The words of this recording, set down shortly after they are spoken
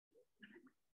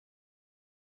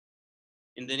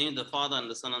In the name of the Father, and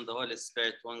the Son, and the Holy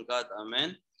Spirit, one God,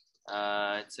 Amen.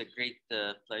 It's a great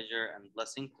pleasure and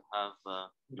blessing to have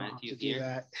Matthew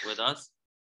here with us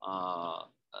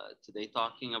today,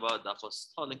 talking about the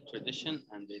Apostolic tradition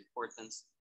and the importance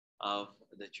of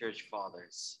the Church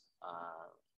Fathers.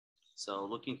 So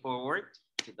looking forward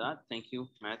to that. Thank you,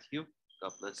 Matthew.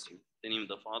 God bless you. In the name of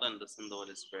the Father, and the Son, and the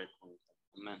Holy Spirit.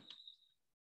 Amen.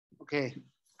 Okay,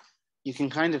 you can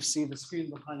kind of see the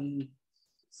screen behind me.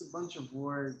 It's a bunch of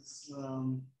words,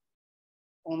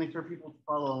 only for people to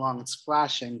follow along. It's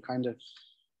flashing, kind of,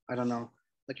 I don't know,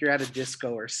 like you're at a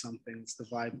disco or something. It's the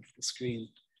vibe of the screen.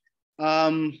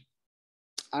 I'm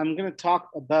going to talk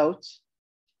about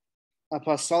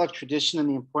apostolic tradition and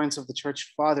the importance of the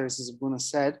Church Fathers, as Abuna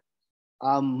said.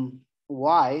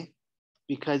 Why?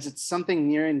 Because it's something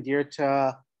near and dear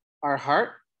to our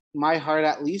heart, my heart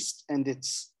at least, and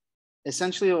it's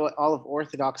essentially what all of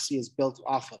Orthodoxy is built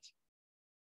off of.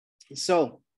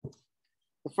 So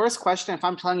the first question, if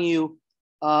I'm telling you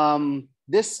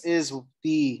this is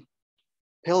the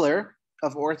pillar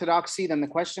of Orthodoxy, then the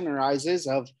question arises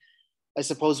of, I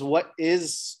suppose, what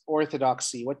is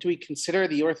Orthodoxy? What do we consider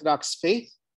the Orthodox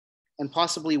faith? And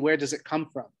possibly where does it come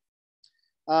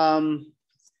from?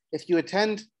 If you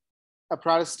attend a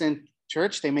Protestant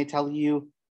church, they may tell you,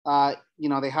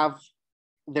 they have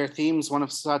their themes, one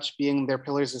of such being their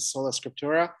pillars is sola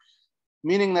scriptura,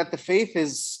 meaning that the faith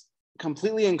is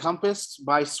completely encompassed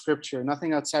by scripture.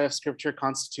 Nothing outside of scripture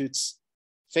constitutes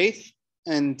faith.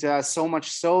 And so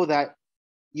much so that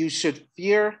you should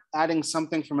fear adding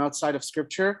something from outside of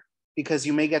scripture, because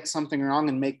you may get something wrong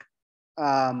and make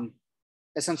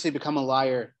essentially become a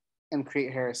liar and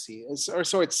create heresy. Or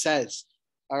so it says,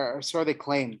 or so they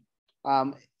claim.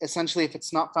 Essentially, if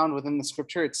it's not found within the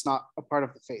scripture, it's not a part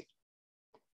of the faith.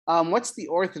 What's the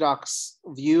Orthodox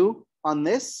view on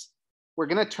this? We're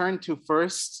going to turn to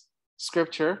first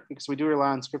scripture, because we do rely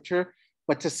on scripture,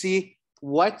 but to see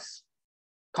what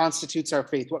constitutes our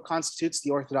faith, what constitutes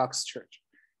the Orthodox Church.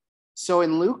 So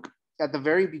in Luke, at the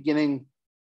very beginning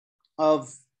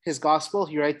of his gospel,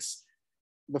 he writes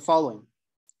the following: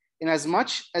 "Inasmuch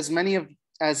as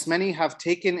many have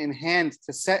taken in hand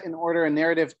to set in order a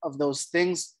narrative of those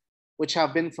things which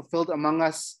have been fulfilled among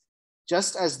us,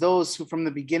 just as those who from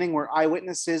the beginning were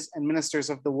eyewitnesses and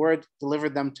ministers of the word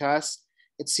delivered them to us,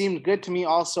 it seemed good to me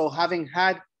also, having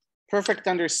had perfect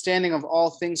understanding of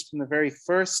all things from the very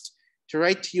first, to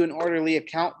write to you an orderly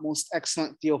account, most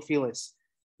excellent Theophilus,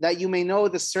 that you may know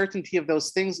the certainty of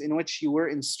those things in which you were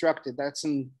instructed." That's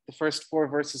in the first 4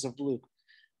 verses of Luke.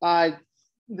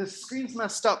 The screen's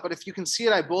messed up, but if you can see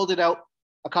it, I bolded out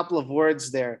a couple of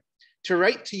words there. To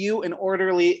write to you an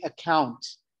orderly account.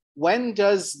 When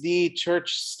does the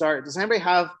church start? Does anybody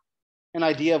have an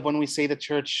idea of when we say the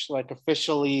church, like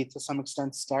officially to some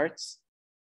extent, starts?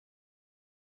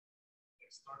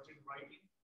 It starts in writing.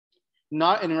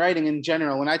 Not in writing in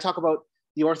general. When I talk about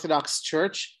the Orthodox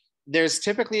Church, there's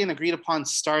typically an agreed upon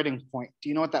starting point. Do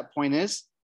you know what that point is?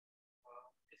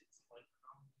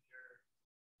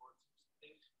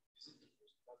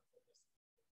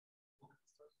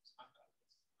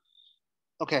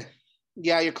 Okay.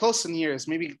 Yeah, you're close in years.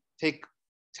 Maybe take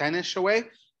 10-ish away.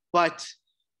 But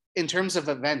in terms of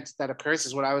event that occurs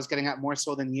is what I was getting at more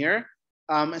so than year.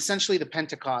 Essentially, the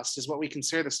Pentecost is what we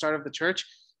consider the start of the church.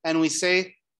 And we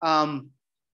say,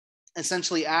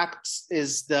 essentially, Acts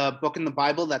is the book in the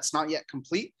Bible that's not yet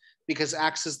complete, because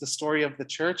Acts is the story of the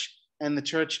church, and the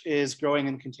church is growing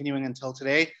and continuing until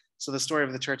today. So the story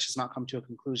of the church has not come to a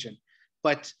conclusion.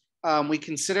 But we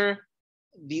consider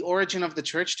the origin of the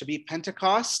church to be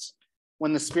Pentecost,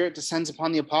 when the Spirit descends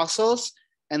upon the apostles,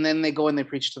 and then they go and they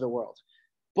preach to the world.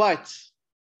 But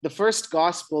the first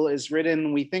gospel is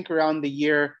written, we think, around the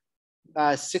year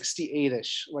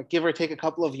 68-ish, like give or take a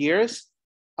couple of years.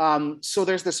 So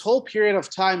there's this whole period of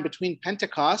time between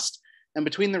Pentecost and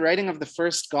between the writing of the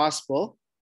first gospel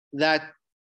that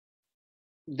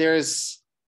there's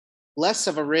less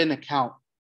of a written account.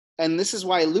 And this is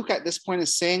why Luke at this point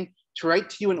is saying to write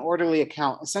to you an orderly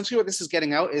account. Essentially what this is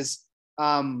getting out is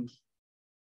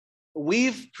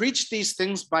we've preached these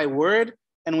things by word,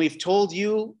 and we've told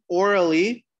you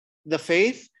orally the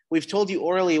faith. We've told you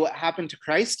orally what happened to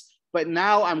Christ, but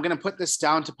now I'm going to put this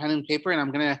down to pen and paper, and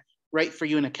I'm going to write for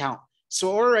you an account.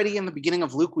 So already in the beginning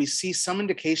of Luke, we see some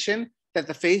indication that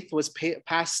the faith was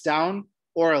passed down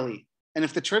orally. And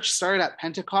if the church started at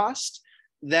Pentecost,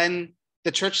 then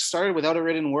the church started without a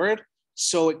written word.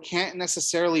 So it can't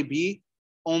necessarily be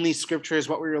only scripture is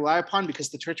what we rely upon, because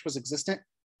the church was existent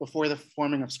before the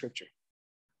forming of scripture.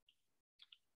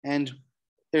 And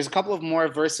there's a couple of more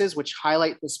verses which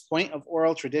highlight this point of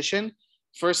oral tradition.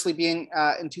 Firstly being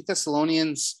in 2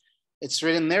 Thessalonians It's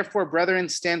written, therefore, brethren,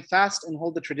 stand fast and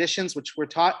hold the traditions which were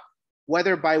taught,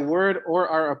 whether by word or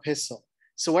our epistle.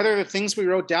 So whether the things we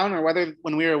wrote down or whether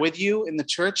when we were with you in the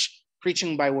church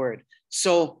preaching by word.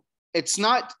 So it's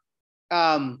not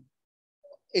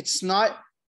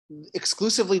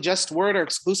exclusively just word or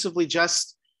exclusively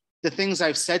just the things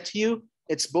I've said to you.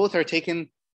 It's both are taken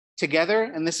together,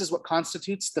 and this is what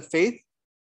constitutes the faith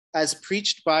as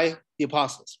preached by the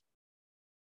apostles.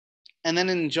 And then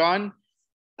in John,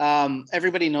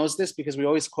 everybody knows this because we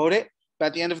always quote it, but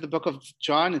at the end of the book of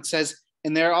John, it says,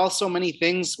 and there are also many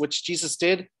things which Jesus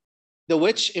did, the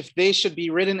which, if they should be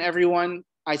written, everyone,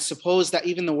 I suppose that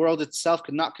even the world itself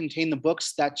could not contain the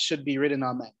books that should be written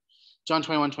on them. John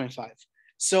 21:25.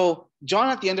 So John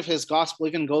at the end of his gospel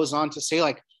even goes on to say,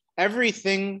 like,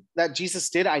 everything that Jesus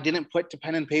did, I didn't put to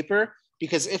pen and paper,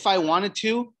 because if I wanted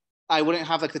to, I wouldn't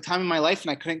have like the time in my life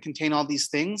and I couldn't contain all these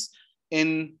things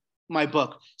in my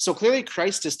book. So clearly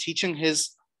Christ is teaching his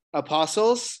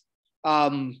apostles,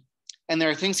 and there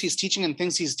are things he's teaching and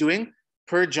things he's doing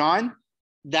per John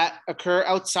that occur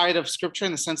outside of scripture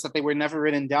in the sense that they were never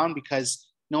written down because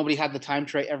nobody had the time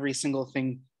to write every single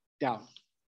thing down.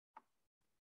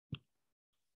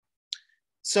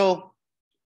 So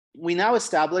we now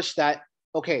establish that,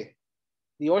 okay,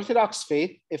 the Orthodox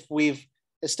faith, if we've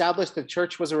established the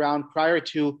church was around prior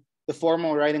to the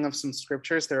formal writing of some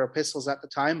scriptures, there are epistles at the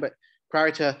time, but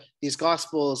prior to these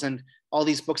gospels and all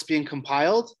these books being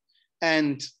compiled,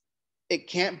 and it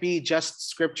can't be just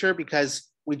scripture because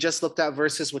we just looked at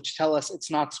verses which tell us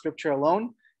it's not scripture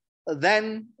alone,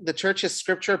 then the church is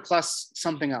scripture plus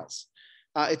something else.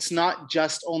 It's not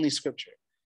just only scripture.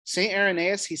 St.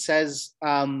 Irenaeus, he says,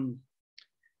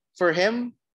 for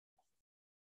him,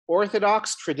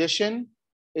 Orthodox tradition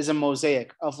is a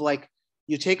mosaic of like,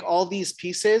 you take all these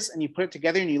pieces and you put it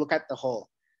together and you look at the whole.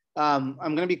 I'm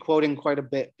going to be quoting quite a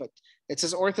bit, but it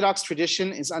says Orthodox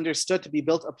tradition is understood to be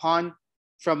built upon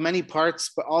from many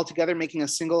parts, but all together making a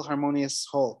single harmonious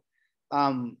whole.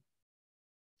 And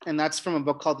that's from a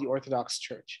book called The Orthodox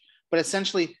Church. But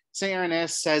essentially, St.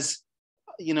 Irenaeus says,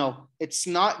 you know, it's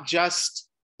not just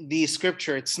the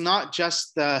scripture, it's not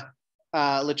just the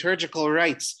liturgical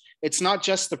rites, it's not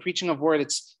just the preaching of word,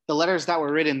 it's the letters that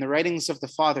were written, the writings of the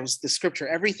fathers, the scripture,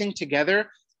 everything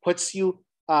together puts you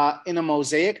in a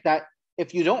mosaic that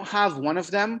if you don't have one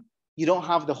of them, you don't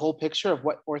have the whole picture of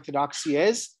what orthodoxy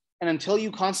is. And until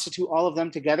you constitute all of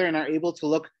them together and are able to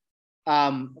look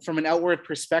from an outward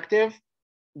perspective,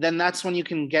 then that's when you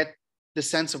can get the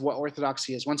sense of what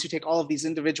orthodoxy is. Once you take all of these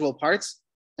individual parts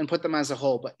and put them as a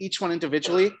whole, but each one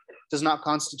individually does not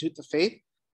constitute the faith.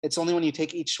 It's only when you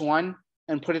take each one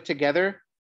and put it together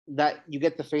that you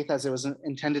get the faith as it was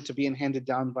intended to be and handed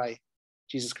down by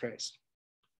Jesus Christ.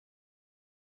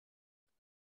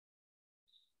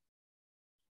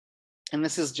 And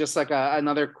this is just like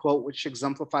another quote which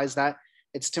exemplifies that.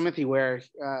 It's Timothy Ware.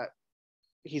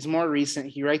 He's more recent.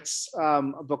 He writes a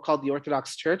book called The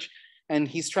Orthodox Church, and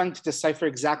he's trying to decipher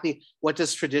exactly what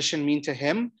does tradition mean to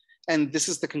him. And this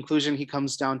is the conclusion he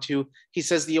comes down to. He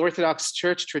says the Orthodox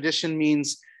Church tradition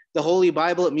means the Holy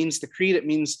Bible. It means the Creed. It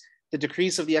means the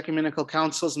decrees of the ecumenical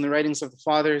councils and the writings of the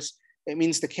fathers. It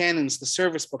means the canons, the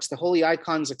service books, the holy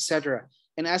icons, etc.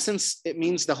 In essence, it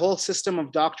means the whole system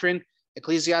of doctrine,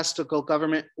 ecclesiastical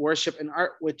government, worship, and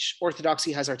art, which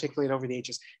Orthodoxy has articulated over the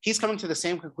ages. He's coming to the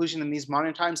same conclusion in these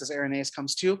modern times as Irenaeus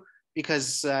comes to,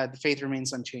 because the faith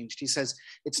remains unchanged. He says,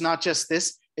 it's not just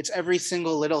this, it's every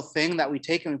single little thing that we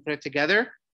take and we put it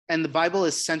together. And the Bible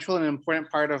is central and an important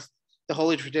part of the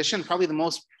Holy Tradition, probably the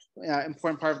most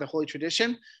important part of the Holy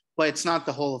Tradition, but it's not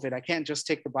the whole of it. I can't just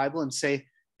take the Bible and say,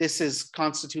 this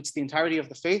constitutes the entirety of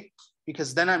the faith,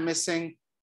 because then I'm missing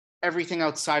everything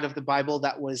outside of the Bible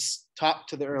that was taught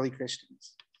to the early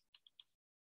Christians.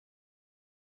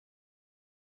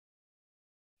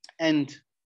 And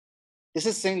this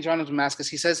is St. John of Damascus.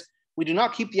 He says, we do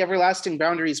not keep the everlasting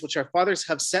boundaries which our fathers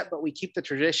have set, but we keep the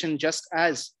tradition just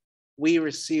as we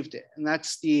received it. And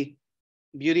that's the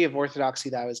beauty of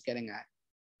orthodoxy that I was getting at.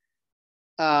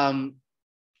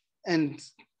 And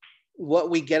what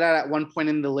we get at one point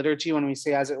in the liturgy when we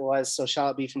say as it was, so shall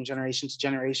it be from generation to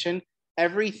generation,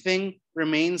 everything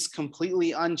remains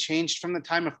completely unchanged from the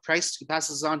time of Christ. He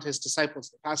passes on to his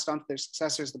disciples, they pass it on to their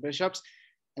successors, the bishops,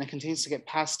 and it continues to get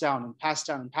passed down and passed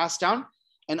down and passed down,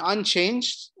 and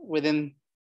unchanged within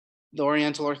the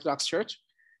Oriental Orthodox Church,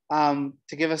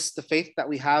 to give us the faith that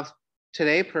we have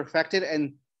today, perfected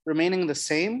and remaining the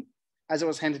same as it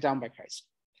was handed down by Christ.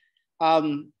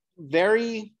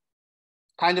 Very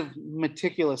kind of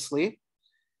meticulously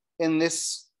in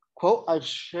this quote I've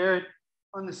shared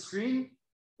on the screen,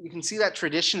 you can see that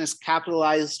tradition is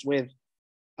capitalized with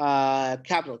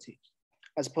capital T.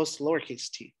 as opposed to lowercase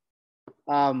t.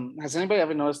 Has anybody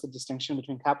ever noticed the distinction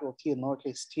between capital T and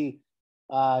lowercase t?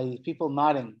 People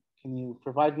nodding. Can you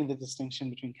provide me the distinction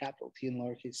between capital T and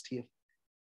lowercase t if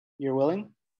you're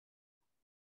willing?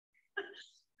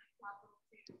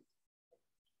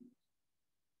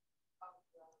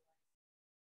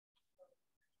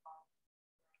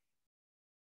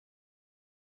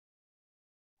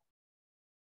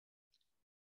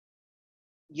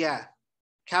 Yeah,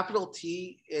 capital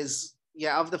T is,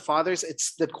 of the fathers,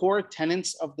 it's the core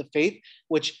tenets of the faith,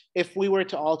 which if we were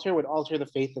to alter, would alter the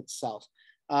faith itself.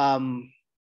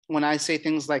 When I say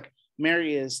things like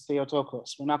Mary is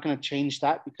Theotokos, we're not going to change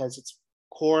that because it's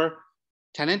core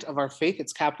tenet of our faith.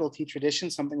 It's capital T tradition,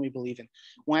 something we believe in.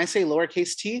 When I say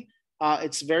lowercase t,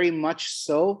 it's very much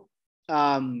so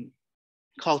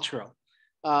cultural,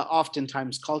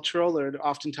 oftentimes cultural, or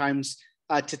oftentimes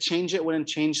to change it wouldn't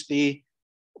change the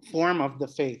form of the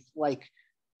faith. Like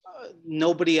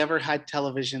nobody ever had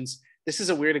televisions. This is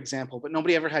a weird example, but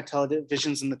nobody ever had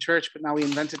televisions in the church, but now we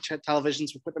invented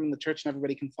televisions, we put them in the church and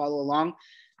everybody can follow along.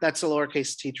 That's a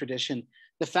lowercase t tradition.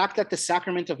 The fact that the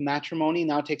sacrament of matrimony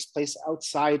now takes place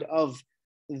outside of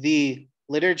the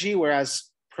liturgy,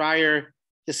 whereas prior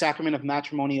the sacrament of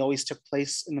matrimony always took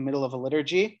place in the middle of a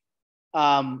liturgy,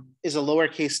 is a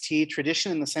lowercase t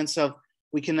tradition in the sense of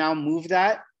we can now move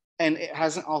that and it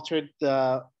hasn't altered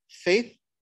the faith.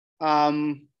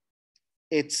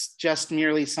 It's just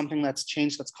merely something that's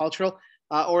changed, that's cultural.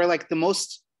 Or like the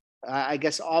most, I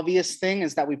guess, obvious thing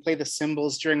is that we play the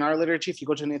cymbals during our liturgy. If you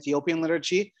go to an Ethiopian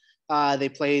liturgy, they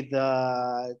play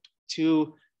the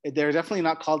two, they're definitely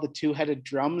not called the two-headed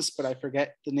drums, but I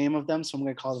forget the name of them, so I'm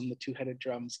going to call them the two-headed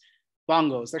drums.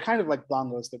 Bongos. They're kind of like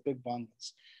bongos. They're big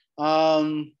bongos.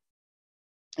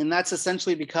 And that's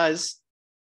essentially because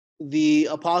the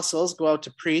apostles go out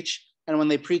to preach, and when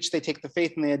they preach, they take the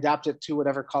faith and they adapt it to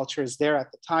whatever culture is there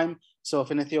at the time. So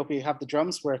if in Ethiopia you have the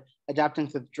drums, we're adapting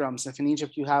to the drums. If in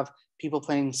Egypt you have people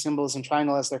playing cymbals and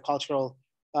triangle as their cultural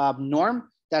norm,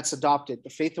 that's adopted. The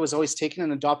faith was always taken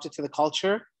and adopted to the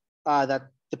culture that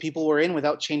the people were in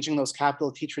without changing those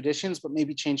capital T traditions, but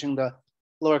maybe changing the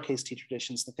lowercase t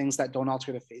traditions, the things that don't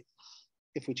alter the faith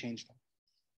if we change them.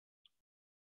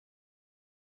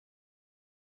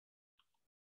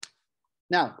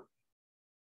 Now,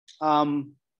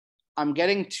 I'm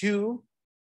getting to,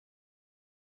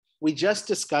 we just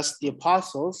discussed the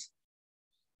apostles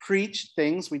preached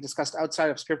things we discussed outside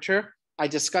of scripture. I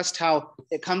discussed how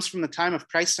it comes from the time of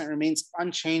Christ and it remains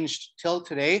unchanged till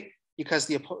today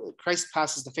because Christ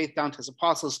passes the faith down to his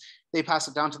apostles. They pass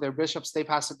it down to their bishops. They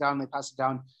pass it down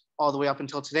all the way up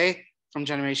until today, from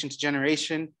generation to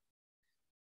generation.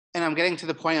 And I'm getting to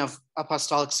the point of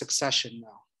apostolic succession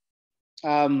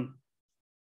now.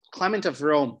 Clement of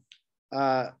Rome,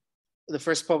 the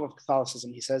first pope of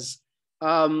Catholicism, he says,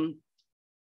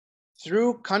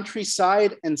 through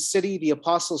countryside and city, the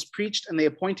apostles preached, and they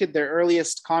appointed their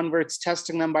earliest converts,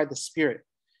 testing them by the Spirit,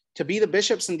 to be the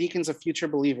bishops and deacons of future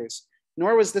believers.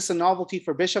 Nor was this a novelty,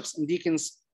 for bishops and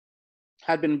deacons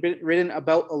had been written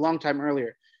about a long time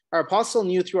earlier. Our apostles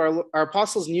knew through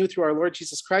our Lord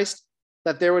Jesus Christ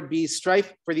that there would be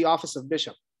strife for the office of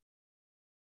bishop.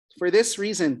 For this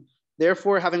reason,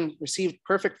 therefore, having received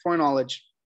perfect foreknowledge,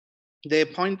 they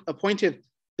appointed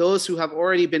those who have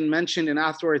already been mentioned, and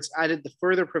afterwards added the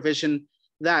further provision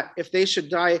that if they should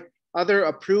die, other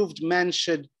approved men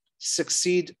should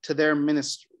succeed to their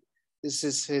ministry. This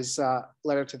is his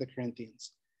letter to the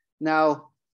Corinthians. Now,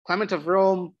 Clement of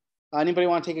Rome, anybody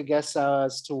want to take a guess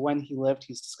as to when he lived?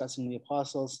 He's discussing the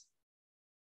apostles.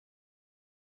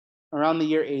 Around the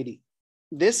year 80.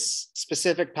 This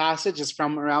specific passage is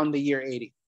from around the year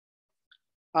 80.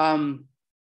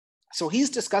 So he's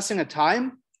discussing a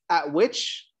time at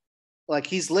which, like,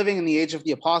 he's living in the age of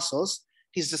the apostles.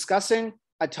 He's discussing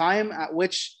a time at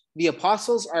which the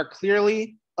apostles are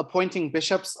clearly appointing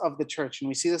bishops of the church. And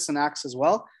we see this in Acts as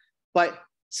well. But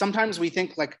sometimes we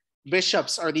think like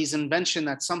bishops are these inventions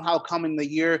that somehow come in the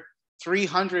year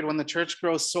 300 when the church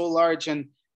grows so large and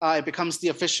it becomes the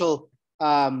official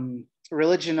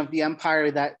religion of the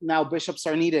empire, that now bishops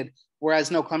are needed.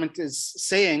 Whereas no, Clement is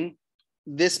saying,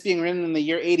 this being written in the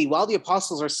year 80, while the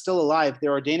apostles are still alive,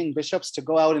 they're ordaining bishops to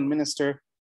go out and minister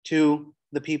to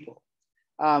the people.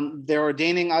 They're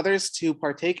ordaining others to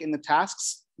partake in the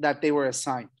tasks that they were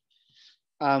assigned.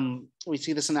 We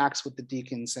see this in Acts with the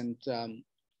deacons and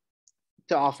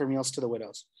to offer meals to the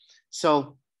widows.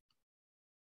 So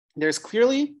there's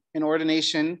clearly an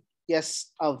ordination,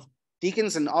 yes, of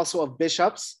deacons and also of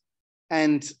bishops.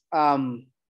 And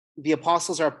the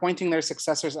apostles are appointing their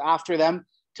successors after them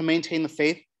to maintain the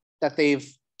faith that they've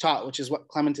taught, which is what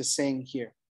Clement is saying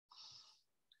here.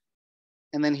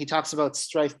 And then he talks about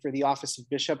strife for the office of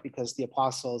bishop because the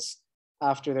apostles,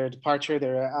 after their departure,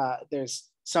 there's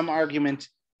some argument,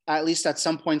 at least at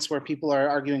some points, where people are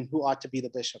arguing who ought to be the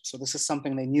bishop. So this is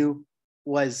something they knew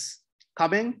was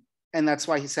coming. And that's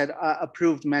why he said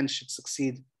approved men should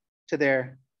succeed to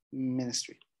their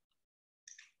ministry.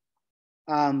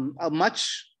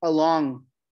 Much along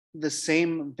the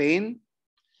same vein,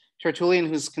 Tertullian,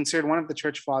 who's considered one of the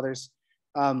church fathers,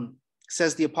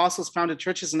 says the apostles founded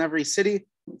churches in every city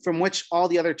from which all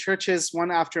the other churches,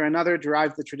 one after another,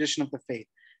 derived the tradition of the faith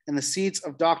and the seeds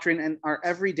of doctrine, and are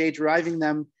every day deriving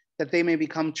them that they may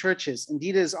become churches.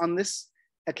 Indeed, it is on this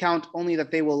account only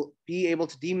that they will be able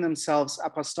to deem themselves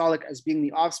apostolic as being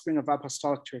the offspring of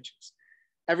apostolic churches.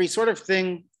 Every sort of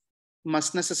thing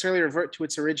must necessarily revert to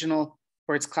its original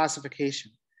for its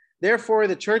classification. Therefore,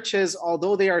 the churches,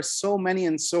 although they are so many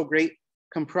and so great,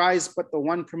 comprise but the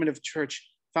one primitive church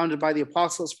founded by the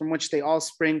apostles, from which they all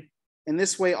spring. In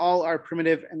this way, all are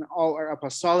primitive and all are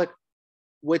apostolic,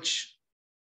 which,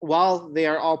 while they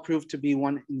are all proved to be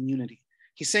one in unity.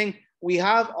 He's saying we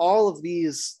have all of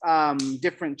these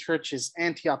different churches,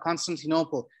 Antioch,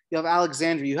 Constantinople, you have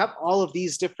Alexandria, you have all of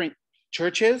these different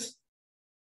churches,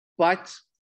 but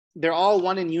they're all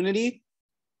one in unity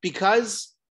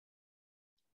because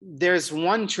there's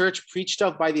one church preached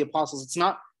of by the apostles. It's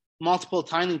not multiple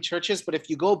tiny churches, but if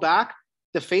you go back,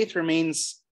 the faith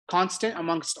remains constant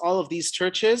amongst all of these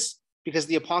churches because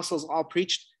the apostles all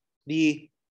preached the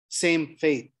same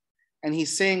faith. And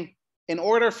he's saying, in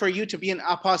order for you to be an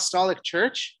apostolic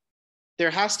church,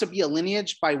 there has to be a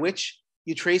lineage by which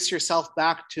you trace yourself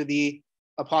back to the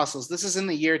apostles. This is in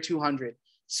the year 200.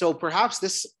 So perhaps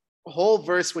this whole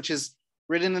verse, which is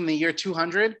written in the year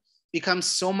 200, becomes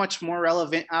so much more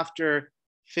relevant after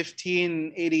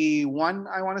 1581,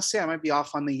 I want to say. I might be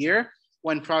off on the year,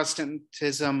 when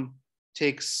Protestantism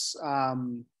takes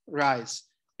rise.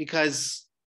 Because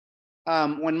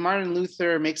when Martin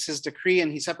Luther makes his decree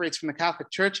and he separates from the Catholic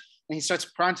Church and he starts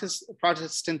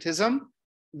Protestantism,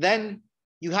 then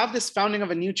you have this founding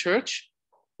of a new church,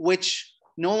 which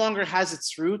no longer has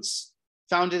its roots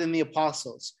founded in the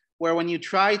apostles, where when you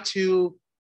try to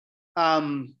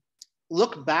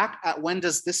look back at when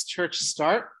does this church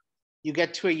start, you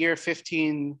get to a year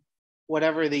 15,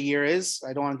 whatever the year is.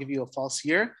 I don't want to give you a false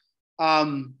year.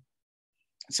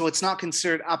 So it's not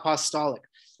considered apostolic.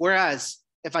 Whereas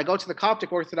if I go to the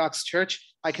Coptic Orthodox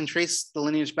Church, I can trace the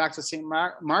lineage back to St.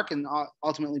 Mark and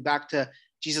ultimately back to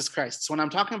Jesus Christ. So when I'm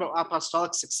talking about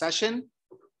apostolic succession,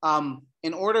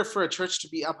 in order for a church to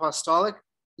be apostolic,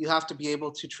 you have to be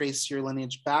able to trace your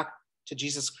lineage back to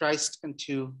Jesus Christ and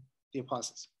to the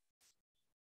apostles.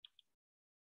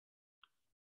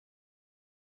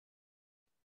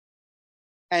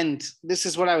 And this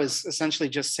is what I was essentially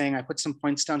just saying. I put some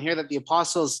points down here that the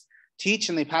apostles teach,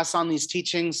 and they pass on these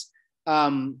teachings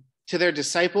to their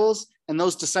disciples, and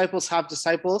those disciples have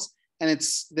disciples. And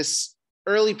it's this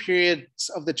early periods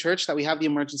of the church that we have the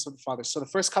emergence of the fathers. So the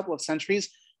first couple of centuries,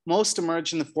 most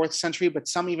emerge in the 4th century, but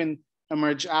some even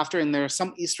emerge after. And there are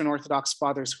some Eastern Orthodox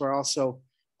fathers who are also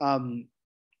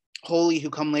holy, who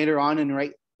come later on and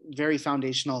write very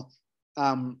foundational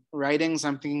writings.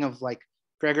 I'm thinking of like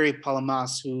Gregory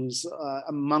Palamas, who's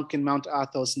a monk in Mount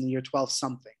Athos in the year 12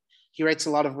 something. He writes a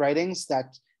lot of writings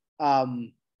that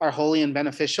are holy and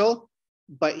beneficial,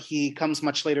 but he comes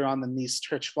much later on than these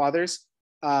church fathers,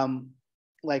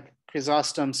 like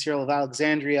Chrysostom, Cyril of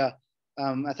Alexandria,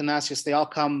 Athanasius. They all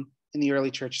come in the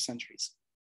early church centuries.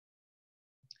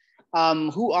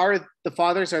 Who are the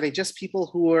fathers? Are they just people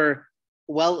who are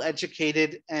well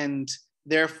educated and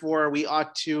therefore we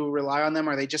ought to rely on them?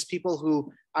 Are they just people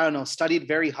who, I don't know, studied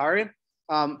very hard?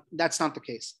 That's not the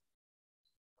case.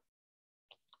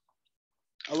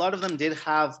 A lot of them did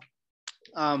have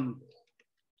a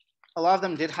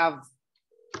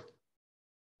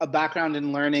background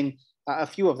in learning. A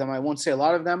few of them, I won't say a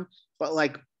lot of them, but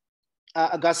like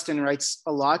Augustine writes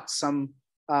a lot.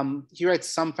 He writes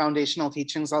some foundational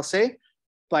teachings, I'll say,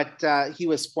 but he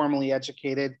was formally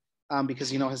educated because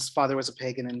his father was a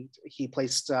pagan, and he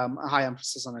placed a high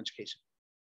emphasis on education.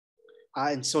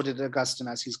 And so did Augustine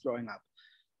as he's growing up.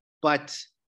 But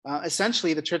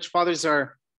essentially, the church fathers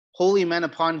are holy men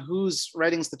upon whose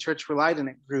writings the church relied and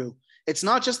it grew. It's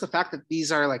not just the fact that these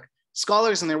are like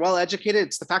scholars and they're well educated.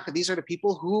 It's the fact that these are the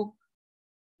people who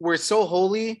were so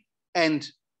holy and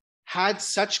had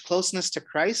such closeness to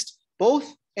Christ,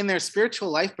 both in their spiritual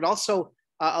life, but also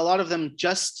a lot of them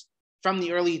just from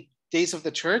the early days of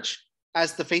the church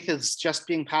as the faith is just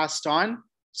being passed on.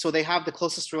 So they have the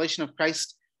closest relation of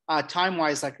Christ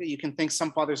time-wise. Like you can think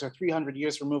some fathers are 300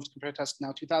 years removed compared to us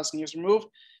now 2,000 years removed,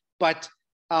 but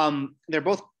they're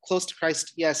both close to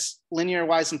Christ, yes,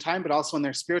 linear-wise in time, but also in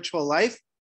their spiritual life.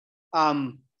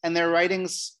 And their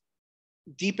writings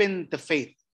deepen the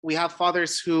faith. We have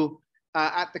fathers who,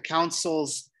 at the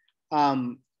councils,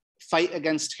 fight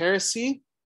against heresy,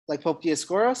 like Pope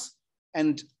Dioscorus,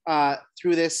 and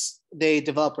through this, they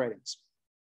develop writings.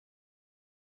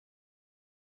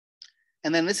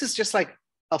 And then this is just like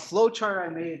a flow chart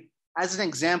I made as an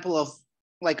example of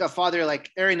like a father like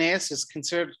Irenaeus is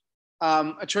considered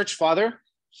a church father.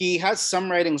 He has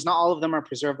some writings, not all of them are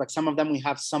preserved. Like some of them, we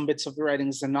have some bits of the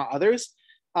writings and not others.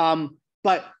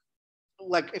 But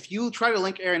like if you try to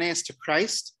link Irenaeus to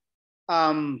Christ,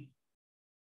 and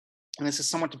this is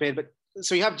somewhat debated, but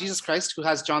so you have Jesus Christ who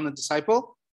has John the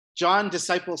disciple. John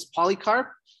disciples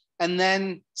Polycarp. And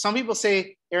then some people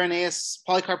say Irenaeus,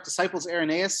 Polycarp disciples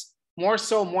Irenaeus. More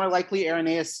likely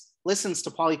Irenaeus listens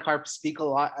to Polycarp speak a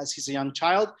lot as he's a young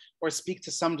child or speak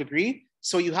to some degree.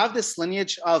 So you have this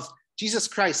lineage of Jesus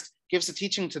Christ gives the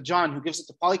teaching to John, who gives it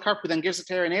to Polycarp, who then gives it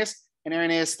to Irenaeus, and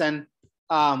Irenaeus then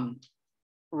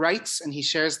writes, and he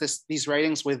shares these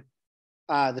writings with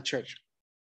the church.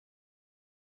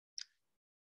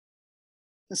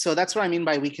 So that's what I mean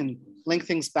by we can link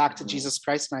things back to Jesus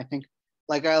Christ. And I think,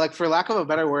 like for lack of a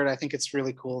better word, I think it's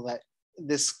really cool that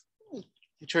this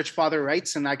church father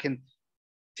writes, and I can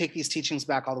take these teachings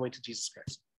back all the way to Jesus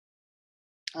Christ.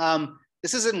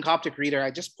 This is in Coptic Reader.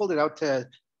 I just pulled it out to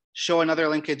show another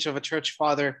linkage of a church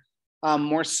father,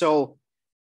 more so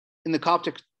in the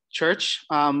Coptic church,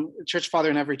 church father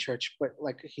in every church, but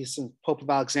like he's the Pope of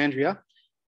Alexandria.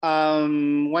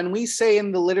 When we say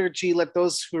in the liturgy, let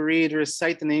those who read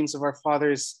recite the names of our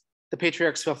fathers, the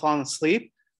patriarchs who have fallen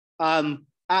asleep.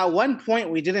 At one point,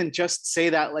 we didn't just say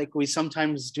that like we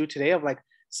sometimes do today of like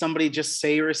somebody just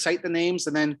say recite the names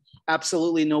and then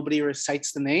absolutely nobody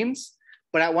recites the names.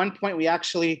 But at one point, we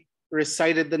actually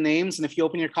recited the names. And if you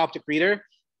open your Coptic Reader,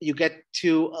 you get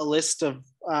to a list of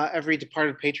every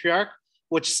departed patriarch,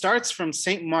 which starts from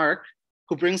St. Mark,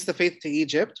 who brings the faith to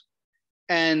Egypt,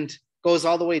 and goes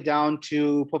all the way down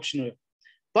to Pope Shenouda.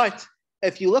 But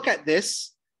if you look at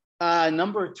this,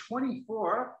 number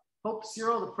 24, Pope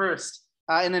Cyril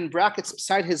I, and in brackets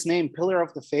beside his name, Pillar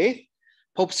of the Faith,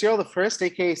 Pope Cyril I,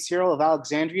 aka Cyril of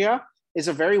Alexandria, is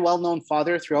a very well-known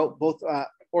father throughout both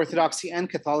Orthodoxy and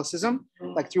Catholicism.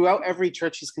 Like throughout every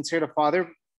church, he's considered a father.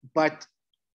 But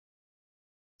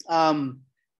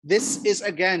this is,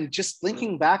 again, just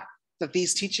linking back that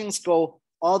these teachings go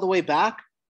all the way back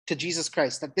to Jesus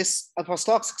Christ, that this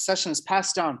apostolic succession is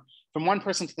passed down from one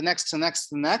person to the next, to the next,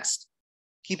 to the next,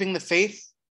 keeping the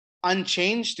faith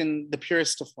unchanged in the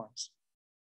purest of forms.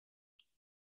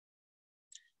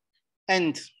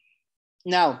 And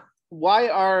now, why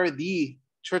are the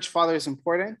church fathers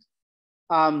important?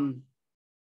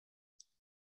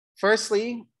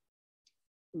 Firstly,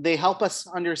 they help us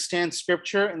understand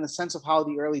scripture in the sense of how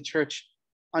the early church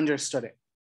understood it,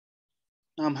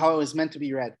 how it was meant to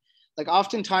be read. Like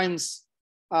oftentimes,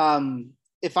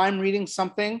 if I'm reading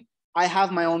something, I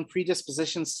have my own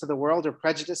predispositions to the world or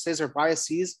prejudices or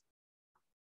biases,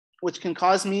 which can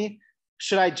cause me,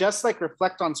 should I just like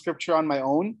reflect on scripture on my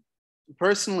own?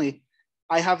 Personally,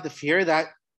 I have the fear that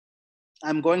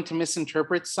I'm going to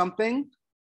misinterpret something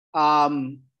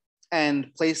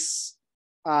and place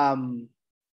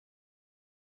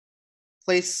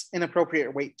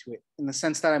inappropriate weight to it, in the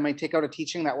sense that I might take out a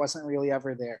teaching that wasn't really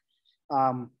ever there.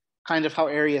 Kind of how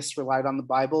Arius relied on the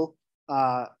Bible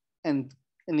and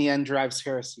in the end drives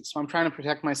heresy. So I'm trying to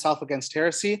protect myself against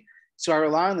heresy. So I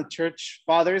rely on the church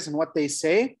fathers and what they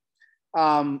say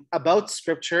about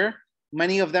scripture,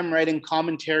 many of them writing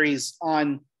commentaries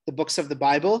on the books of the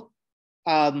Bible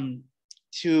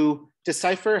to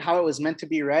decipher how it was meant to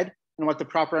be read and what the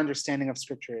proper understanding of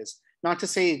scripture is. Not to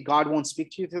say God won't speak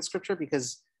to you through scripture,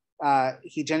 because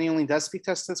he genuinely does speak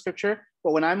to us through scripture.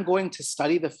 But when I'm going to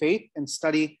study the faith and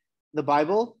study the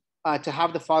Bible, to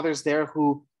have the fathers there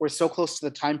who were so close to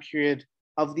the time period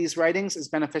of these writings is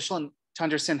beneficial, and to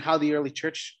understand how the early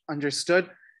church understood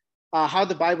how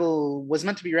the Bible was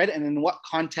meant to be read and in what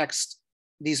context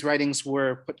these writings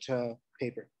were put to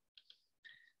paper.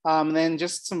 And then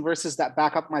just some verses that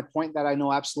back up my point that I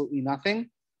know absolutely nothing.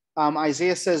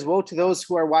 Isaiah says, "Woe to those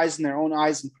who are wise in their own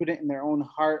eyes and prudent in their own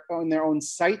heart, in their own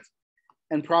sight."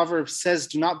 And Proverbs says,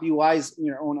 "Do not be wise in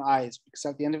your own eyes," because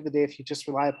at the end of the day, if you just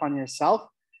rely upon yourself,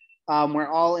 we're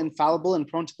all infallible and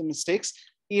prone to the mistakes,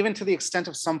 even to the extent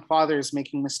of some fathers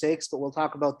making mistakes, but we'll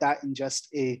talk about that in just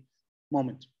a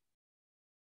moment.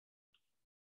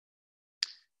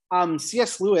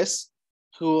 C.S. Lewis,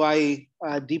 who I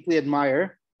deeply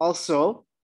admire, also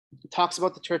talks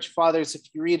about the church fathers. If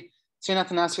you read, St.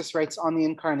 Athanasius writes on the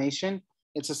Incarnation,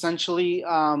 It's essentially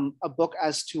a book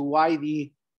as to why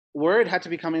the Word had to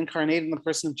become incarnate in the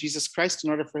person of Jesus Christ in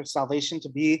order for salvation to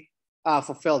be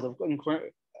fulfilled,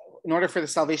 in order for the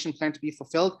salvation plan to be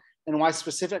fulfilled, and why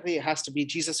specifically it has to be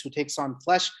Jesus who takes on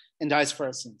flesh and dies for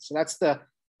our sins. So that's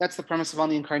the premise of On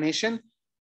the Incarnation.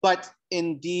 But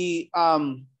in the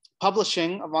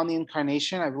publishing of On the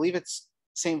Incarnation, I believe it's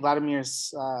St.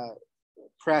 Vladimir's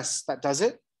press that does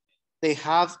it. They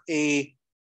have a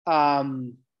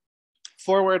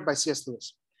foreword by C.S.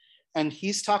 Lewis. And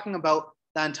he's talking about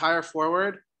the entire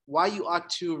foreword, why you ought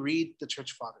to read the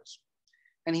Church Fathers.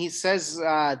 And he says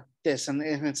this, and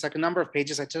it's like a number of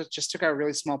pages. I just took out a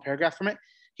really small paragraph from it.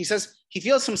 He says, he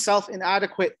feels himself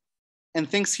inadequate and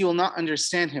thinks he will not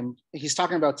understand him. He's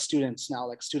talking about students now,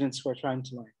 like students who are trying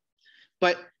to learn.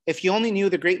 But if he only knew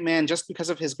the great man, just because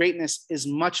of his greatness, is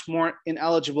much more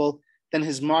ineligible than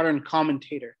his modern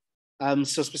commentator.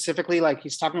 So specifically, like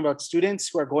he's talking about students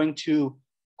who are going to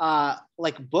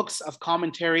like books of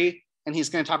commentary, and he's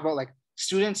going to talk about like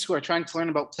students who are trying to learn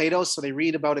about Plato. So they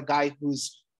read about a guy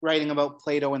who's writing about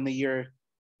Plato in the year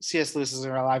C.S. Lewis is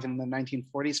alive in the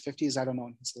 1940s, 50s. I don't know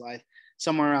when he's alive,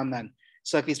 somewhere around then.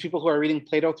 So like these people who are reading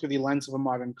Plato through the lens of a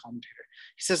modern commentator.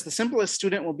 He says the simplest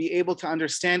student will be able to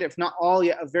understand, if not all,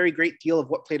 yet a very great deal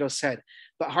of what Plato said,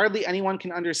 but hardly anyone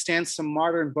can understand some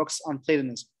modern books on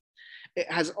Platonism.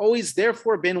 It has always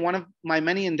therefore been one of my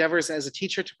many endeavors as a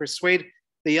teacher to persuade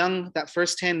the young that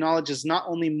first-hand knowledge is not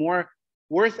only more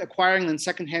worth acquiring than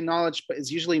second-hand knowledge, but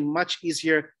is usually much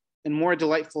easier and more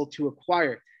delightful to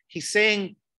acquire. He's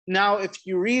saying, now, if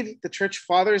you read the Church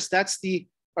Fathers, that's the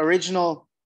original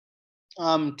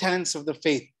tenets of the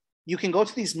faith. You can go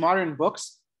to these modern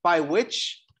books, by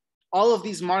which all of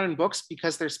these modern books,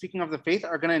 because they're speaking of the faith,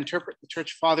 are going to interpret the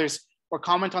Church Fathers or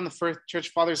comment on the first Church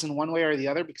Fathers in one way or the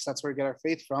other, because that's where we get our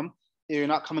faith from. You're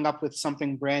not coming up with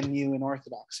something brand new in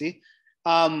orthodoxy.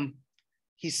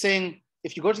 He's saying,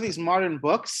 if you go to these modern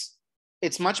books,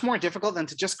 it's much more difficult than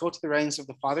to just go to the writings of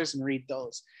the fathers and read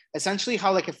those. Essentially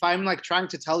how, like, if I'm like trying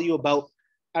to tell you about,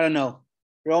 I don't know,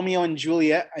 Romeo and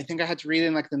Juliet, I think I had to read it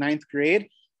in like the 9th grade.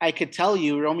 I could tell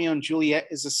you Romeo and Juliet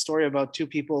is a story about two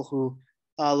people who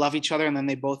love each other and then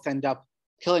they both end up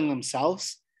killing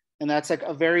themselves. And that's like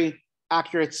a very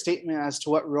accurate statement as to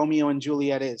what Romeo and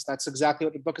Juliet is. That's exactly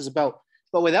what the book is about.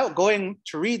 But without going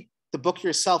to read the book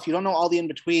yourself, you don't know all the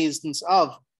in-betweens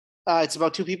of, it's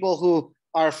about two people who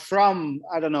are from,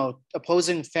 I don't know,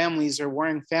 opposing families or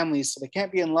warring families. So they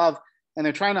can't be in love and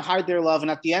they're trying to hide their love.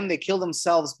 And at the end they kill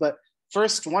themselves. But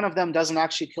first, one of them doesn't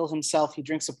actually kill himself. He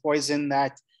drinks a poison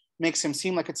that makes him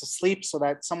seem like it's asleep so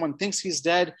that someone thinks he's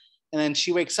dead. And then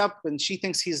she wakes up and she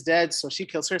thinks he's dead. So she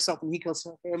kills herself and he kills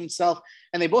himself.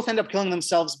 And they both end up killing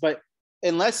themselves. But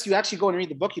unless you actually go and read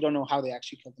the book, you don't know how they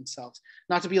actually killed themselves.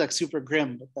 Not to be like super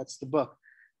grim, but that's the book.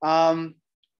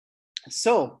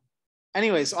 So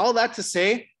anyways, all that to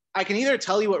say, I can either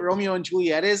tell you what Romeo and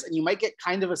Juliet is, and you might get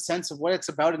kind of a sense of what it's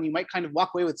about, and you might kind of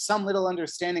walk away with some little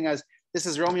understanding as this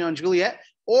is Romeo and Juliet,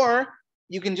 or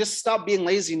you can just stop being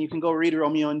lazy and you can go read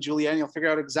Romeo and Juliet and you'll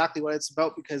figure out exactly what it's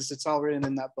about because it's all written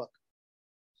in that book.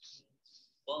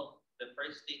 Well, the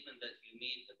first statement that you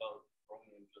made about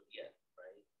Romeo and Juliet,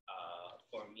 right?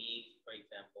 For me, for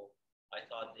example, I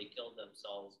thought they killed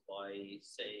themselves by,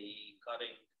 say,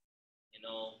 cutting,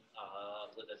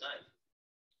 with a knife.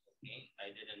 Okay, I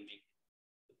didn't make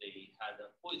it. They had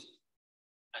a poison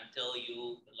until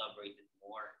you elaborated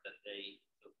more that they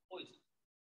took poison.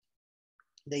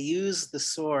 They use the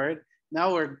sword.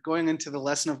 Now we're going into the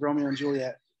lesson of Romeo and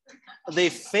Juliet. They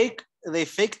fake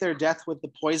their death with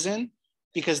the poison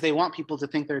because they want people to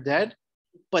think they're dead.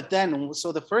 But then,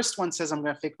 so the first one says, I'm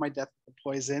going to fake my death with the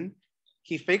poison.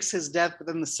 He fakes his death, but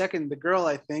then the second, the girl,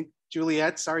 I think,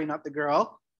 Juliet, sorry, not the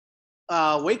girl,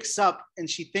 wakes up and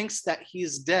she thinks that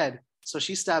he's dead. So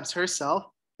she stabs herself,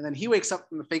 and then he wakes up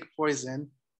from the fake poison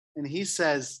and he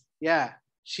says, yeah,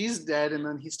 she's dead. And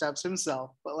then he stabs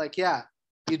himself. But like, yeah,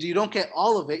 you don't get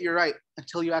all of it. You're right,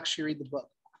 until you actually read the book.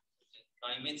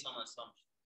 I made some assumptions.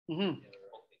 Mm-hmm.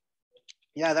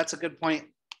 Yeah, that's a good point.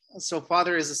 So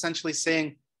Father is essentially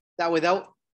saying that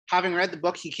without having read the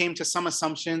book, he came to some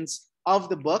assumptions of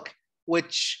the book,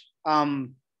 which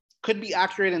could be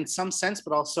accurate in some sense,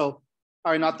 but also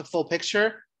are not the full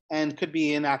picture and could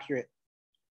be inaccurate.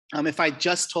 If I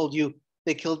just told you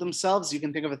they killed themselves, you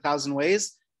can think of 1,000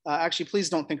 ways. Actually, please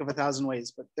don't think of 1,000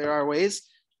 ways, but there are ways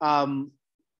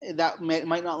that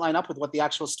might not line up with what the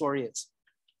actual story is.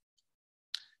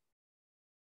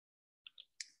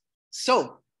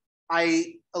 So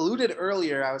I alluded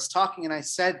earlier, I was talking and I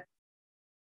said,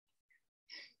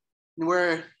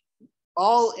 we're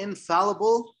all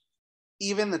infallible,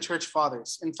 even the Church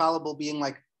Fathers, infallible being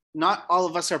like not all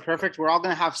of us are perfect. We're all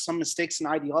going to have some mistakes in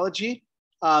ideology,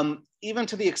 even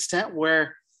to the extent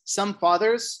where some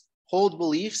fathers hold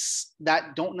beliefs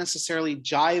that don't necessarily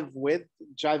jive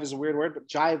is a weird word, but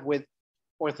jive with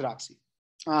orthodoxy.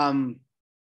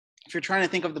 If you're trying to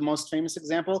think of the most famous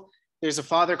example, there's a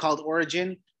father called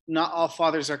Origen. Not all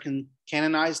fathers are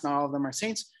canonized. Not all of them are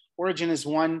saints. Origen is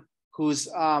one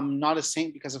who's not a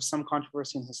saint because of some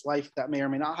controversy in his life that may or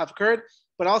may not have occurred,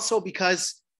 but also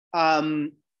because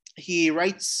he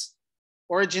writes,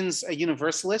 Origen's a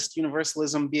universalist,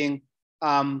 universalism being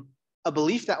a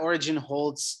belief that Origen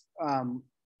holds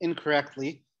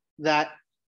incorrectly, that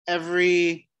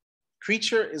every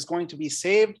creature is going to be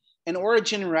saved. And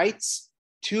Origen writes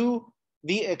to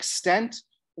the extent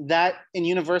that in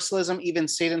universalism, even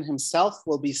Satan himself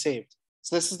will be saved.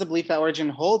 So this is the belief that Origen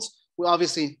holds. We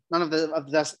obviously, none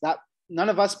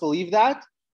of us believe that,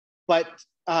 but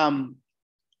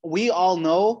we all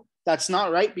know that's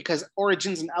not right because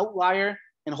Origen's an outlier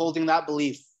in holding that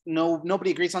belief. Nobody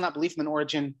agrees on that belief, and then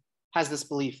Origen has this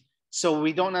belief. So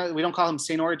we don't call him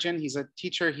Saint Origen. He's a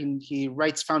teacher. He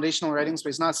writes foundational writings, but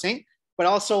he's not a saint. But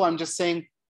also, I'm just saying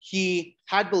he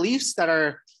had beliefs that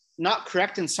are not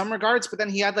correct in some regards, but then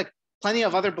he had like plenty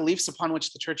of other beliefs upon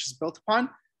which the church is built upon.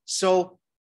 So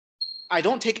I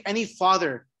don't take any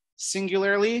father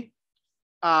singularly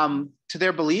to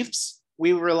their beliefs.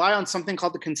 We rely on something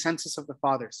called the consensus of the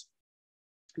fathers.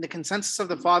 The consensus of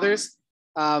the fathers,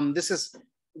 this is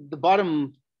the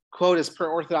bottom quote is per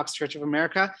Orthodox Church of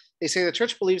America. They say the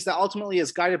church believes that ultimately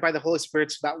is guided by the Holy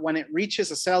Spirit so that when it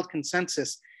reaches a settled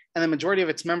consensus and the majority of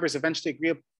its members eventually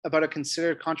agree about a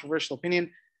considered controversial opinion,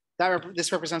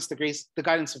 this represents the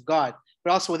guidance of God.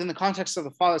 But also within the context of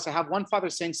the fathers, I have one father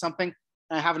saying something,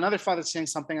 and I have another father saying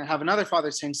something, and I have another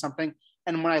father saying something.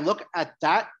 And when I look at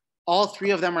that, all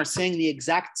three of them are saying the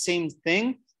exact same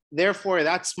thing. Therefore,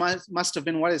 that must have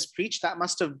been what is preached. That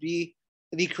must have been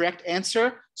the correct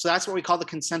answer. So that's what we call the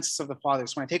consensus of the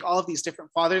fathers. When I take all of these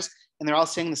different fathers and they're all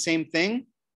saying the same thing,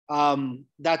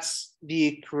 that's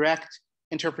the correct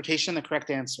interpretation, the correct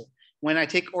answer. When I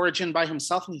take Origen by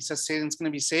himself and he says Satan's going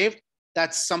to be saved,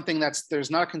 that's something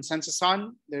there's not a consensus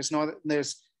on. There's not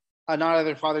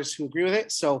other fathers who agree with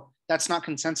it. So that's not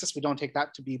consensus. We don't take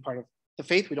that to be part of the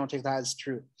faith. We don't take that as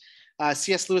true.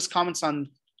 C.S. Lewis comments on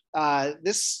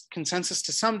this consensus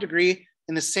to some degree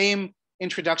in the same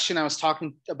introduction I was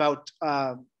talking about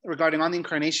regarding on the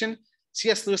incarnation.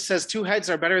 C.S. Lewis says 2 heads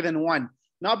are better than 1,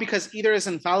 not because either is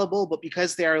infallible, but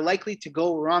because they are likely to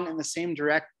go wrong in the same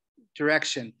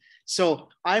direction. So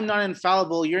I'm not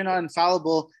infallible, you're not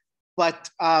infallible, but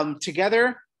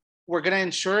together we're going to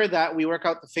ensure that we work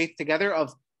out the faith together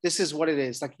of this is what it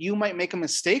is. Like you might make a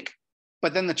mistake,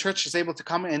 but then the church is able to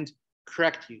come and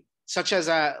correct you. Such as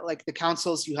like the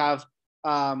councils, you have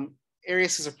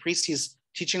Arius as a priest, he's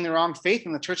teaching the wrong faith,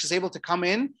 and the church is able to come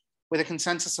in with a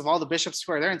consensus of all the bishops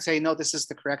who are there and say, no, this is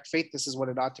the correct faith. This is what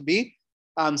it ought to be.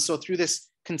 So through this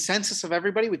consensus of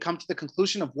everybody, we come to the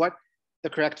conclusion of what the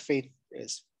correct faith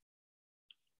is.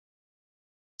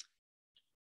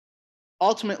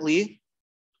 Ultimately,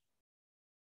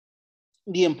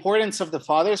 the importance of the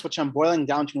fathers, which I'm boiling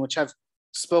down to, which I've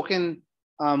spoken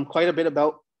quite a bit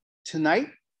about tonight,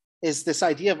 is this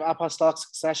idea of apostolic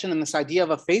succession and this idea of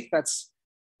a faith that's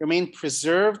remained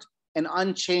preserved and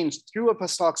unchanged through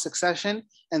apostolic succession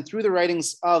and through the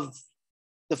writings of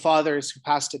the fathers who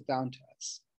passed it down to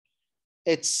us.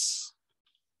 It's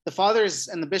the fathers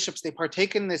and the bishops, they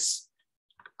partake in this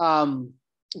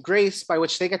grace by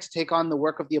which they get to take on the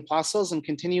work of the apostles and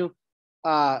continue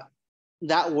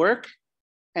that work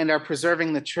and are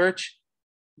preserving the church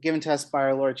given to us by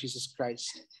our Lord Jesus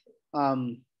Christ.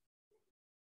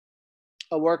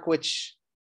 A work which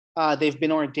they've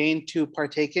been ordained to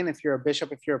partake in if you're a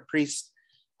bishop, if you're a priest,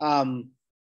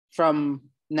 from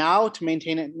now to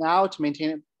maintain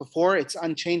it before, it's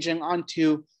unchanging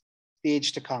onto the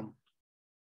age to come.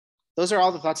 Those are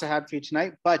all the thoughts I had for you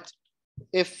tonight, but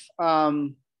if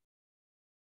you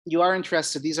are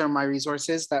interested, these are my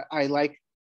resources that I like.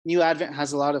 New Advent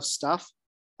has a lot of stuff.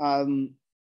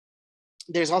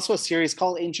 There's also a series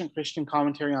called Ancient Christian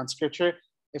Commentary on Scripture.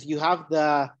 If you have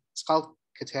it's called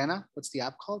Katana. What's the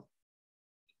app called?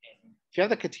 If you have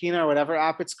the Katina or whatever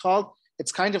app it's called,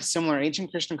 it's kind of similar.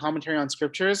 Ancient Christian Commentary on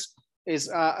Scriptures is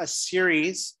a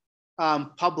series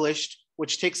published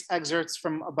which takes excerpts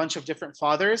from a bunch of different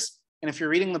fathers. And if you're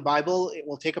reading the Bible, it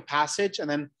will take a passage, and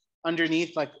then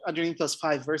underneath those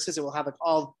 5 verses, it will have like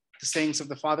all the sayings of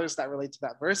the fathers that relate to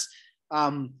that verse.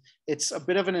 It's a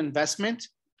bit of an investment,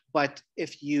 but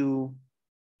if you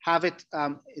have it,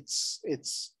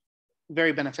 it's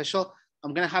very beneficial.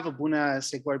 I'm going to have Abuna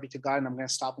say glory be to God, and I'm going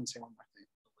to stop and say one more thing.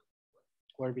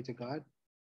 Glory be to God.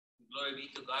 Glory be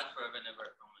to God forever and ever.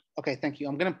 Amen. Okay, thank you.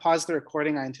 I'm going to pause the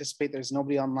recording. I anticipate there's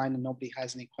nobody online and nobody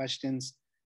has any questions.